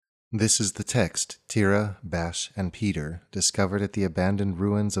This is the text Tira, Bash, and Peter discovered at the abandoned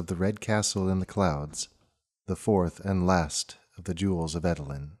ruins of the Red Castle in the Clouds, the fourth and last of the Jewels of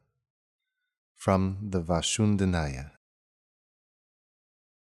Edellin. From the Vashundinaya.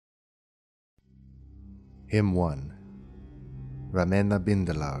 Hymn 1. Ramena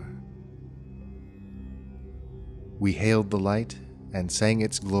Bindalar. We hailed the light and sang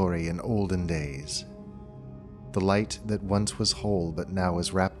its glory in olden days. The light that once was whole but now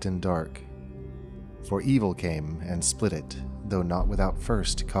is wrapped in dark. For evil came and split it, though not without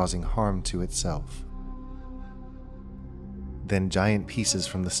first causing harm to itself. Then giant pieces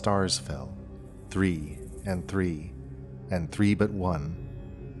from the stars fell, 3 and 3, and 3 but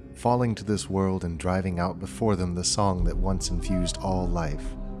 1, falling to this world and driving out before them the song that once infused all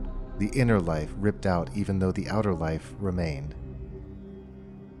life, the inner life ripped out even though the outer life remained.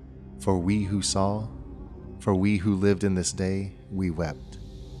 For we who saw, for we who lived in this day, we wept.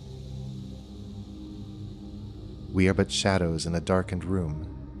 We are but shadows in a darkened room,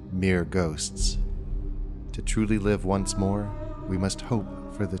 mere ghosts. To truly live once more, we must hope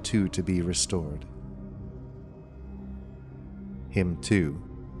for the two to be restored. Hymn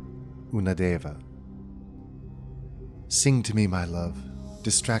 2. Unadeva. Sing to me, my love,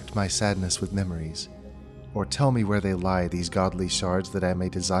 distract my sadness with memories, or tell me where they lie, these godly shards, that I may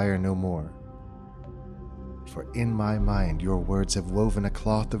desire no more. For in my mind your words have woven a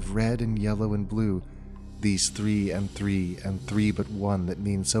cloth of red and yellow and blue, these 3 and 3 and 3 but 1 that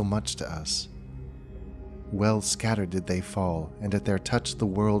mean so much to us. Well scattered did they fall, and at their touch the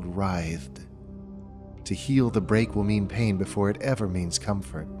world writhed. To heal the break will mean pain before it ever means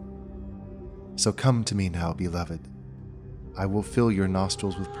comfort. So come to me now, beloved. I will fill your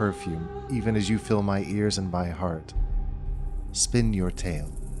nostrils with perfume, even as you fill my ears and my heart. Spin your tale,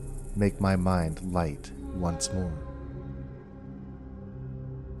 make my mind light once more.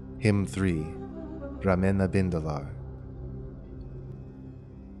 Hymn 3. Ramena Bindalar.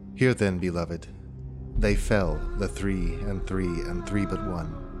 Hear then, beloved, they fell, the 3 and 3 and 3 but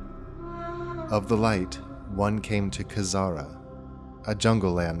 1. Of the light, 1 came to Khazara, a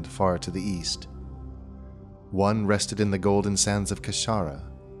jungle land far to the east. 1 rested in the golden sands of Kashara,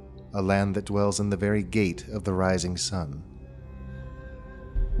 a land that dwells in the very gate of the rising sun.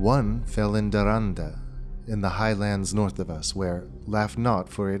 1 fell in Daranda, in the highlands north of us, where, laugh not,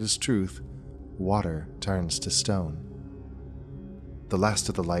 for it is truth, water turns to stone. The last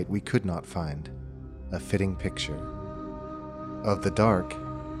of the light we could not find, a fitting picture. Of the dark,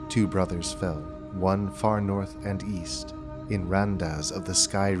 2 brothers fell, 1 far north and east, in Randas of the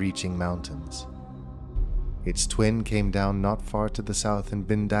sky-reaching mountains. Its twin came down not far to the south in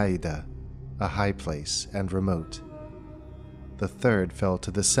Bindaida, a high place and remote. The third fell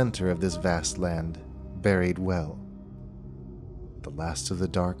to the center of this vast land, buried well. The last of the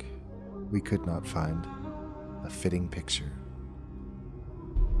dark we could not find, a fitting picture.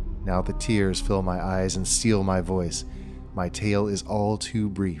 Now the tears fill my eyes and steal my voice. My tale is all too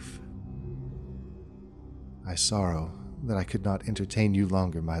brief. I sorrow that I could not entertain you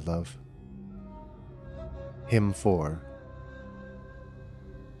longer, my love. Hymn 4.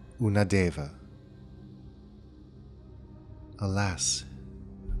 Unadeva. Alas,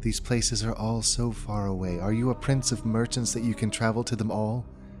 these places are all so far away. Are you a prince of merchants that you can travel to them all,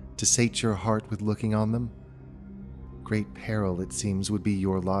 to sate your heart with looking on them? Great peril, it seems, would be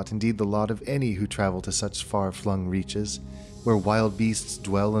your lot, indeed the lot of any who travel to such far-flung reaches, where wild beasts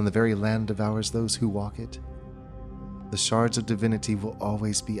dwell in the very land of ours, those who walk it. The shards of divinity will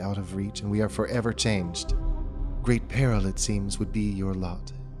always be out of reach, and we are forever changed. Great peril, it seems, would be your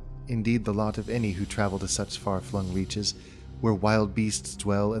lot, indeed the lot of any who travel to such far-flung reaches, where wild beasts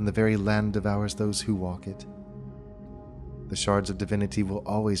dwell in the very land of ours, those who walk it. The shards of divinity will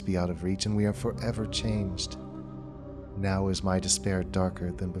always be out of reach, and we are forever changed. Now is my despair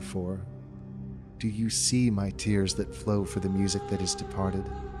darker than before. Do you see my tears that flow for the music that is departed?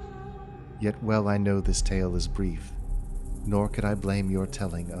 Yet well I know this tale is brief, nor could I blame your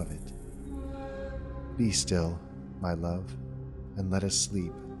telling of it. Be still, my love, and let us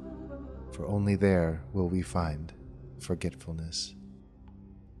sleep, for only there will we find forgetfulness.